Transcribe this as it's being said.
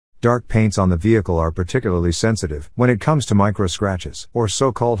Dark paints on the vehicle are particularly sensitive when it comes to microscratches, or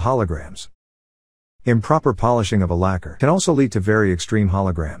so-called holograms. Improper polishing of a lacquer can also lead to very extreme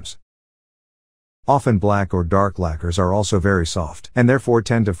holograms. Often black or dark lacquers are also very soft, and therefore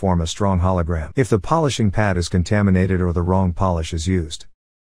tend to form a strong hologram if the polishing pad is contaminated or the wrong polish is used.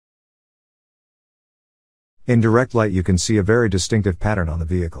 In direct light you can see a very distinctive pattern on the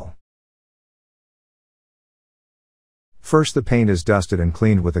vehicle. First, the paint is dusted and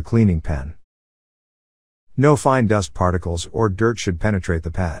cleaned with a cleaning pen. No fine dust particles or dirt should penetrate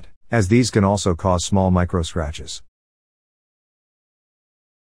the pad, as these can also cause small microscratches.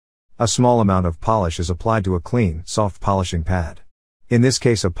 A small amount of polish is applied to a clean, soft polishing pad. In this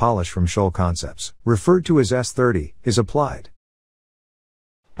case, a polish from Scholl Concepts, referred to as S30, is applied.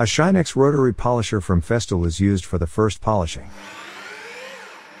 A Shinex rotary polisher from Festool is used for the first polishing.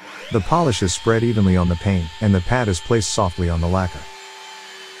 The polish is spread evenly on the paint, and the pad is placed softly on the lacquer.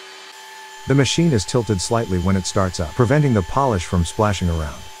 The machine is tilted slightly when it starts up, preventing the polish from splashing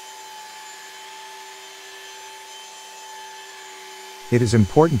around. It is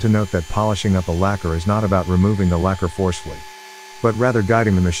important to note that polishing up a lacquer is not about removing the lacquer forcefully, but rather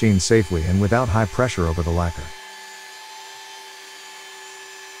guiding the machine safely and without high pressure over the lacquer.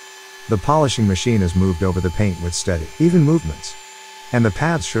 The polishing machine is moved over the paint with steady, even movements, and the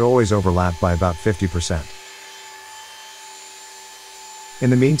pads should always overlap by about 50%. In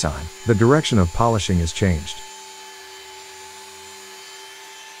the meantime, the direction of polishing is changed.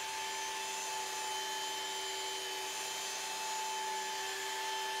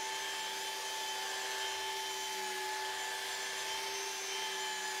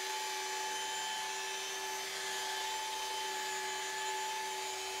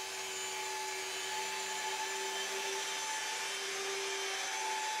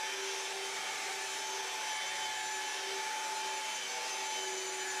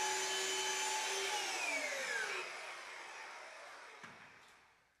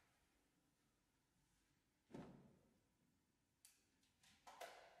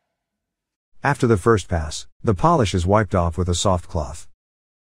 After the first pass, the polish is wiped off with a soft cloth.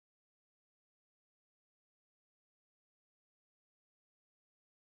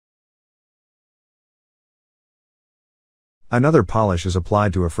 Another polish is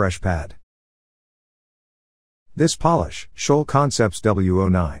applied to a fresh pad. This polish, Scholl Concepts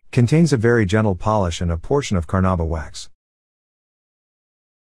W09, contains a very gentle polish and a portion of carnauba wax.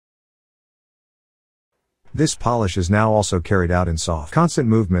 This polish is now also carried out in soft, constant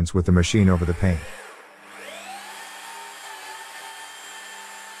movements with the machine over the paint.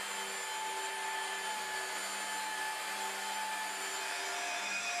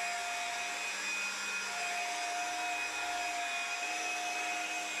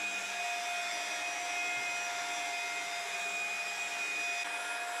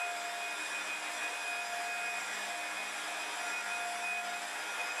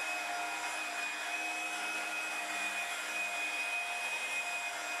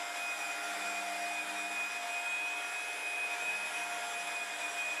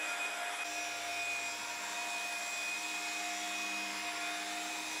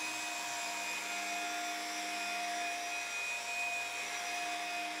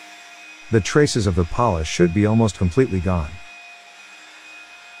 The traces of the polish should be almost completely gone.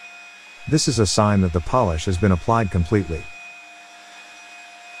 This is a sign that the polish has been applied completely.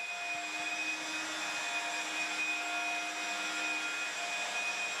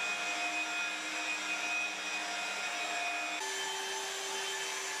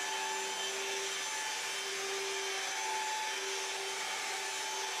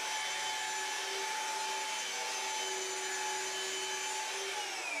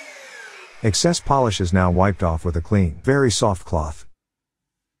 Excess polish is now wiped off with a clean, very soft cloth.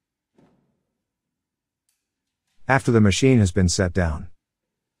 After the machine has been set down,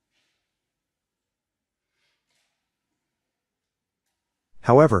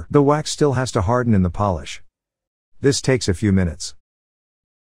 however, the wax still has to harden in the polish. This takes a few minutes.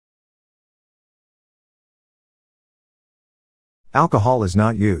 Alcohol is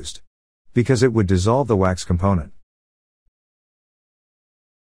not used, because it would dissolve the wax component.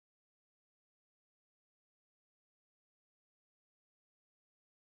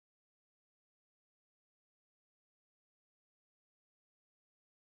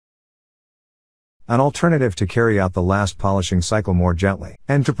 An alternative to carry out the last polishing cycle more gently,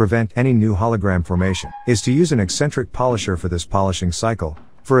 and to prevent any new hologram formation, is to use an eccentric polisher for this polishing cycle,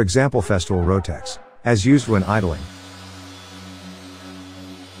 for example Festool Rotex, as used when idling.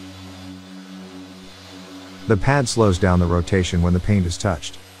 The pad slows down the rotation when the paint is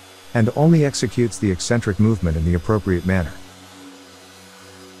touched, and only executes the eccentric movement in the appropriate manner.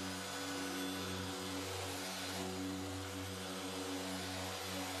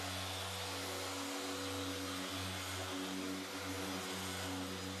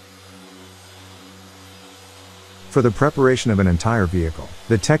 For the preparation of an entire vehicle,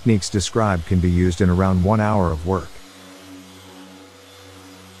 the techniques described can be used in around 1 hour of work.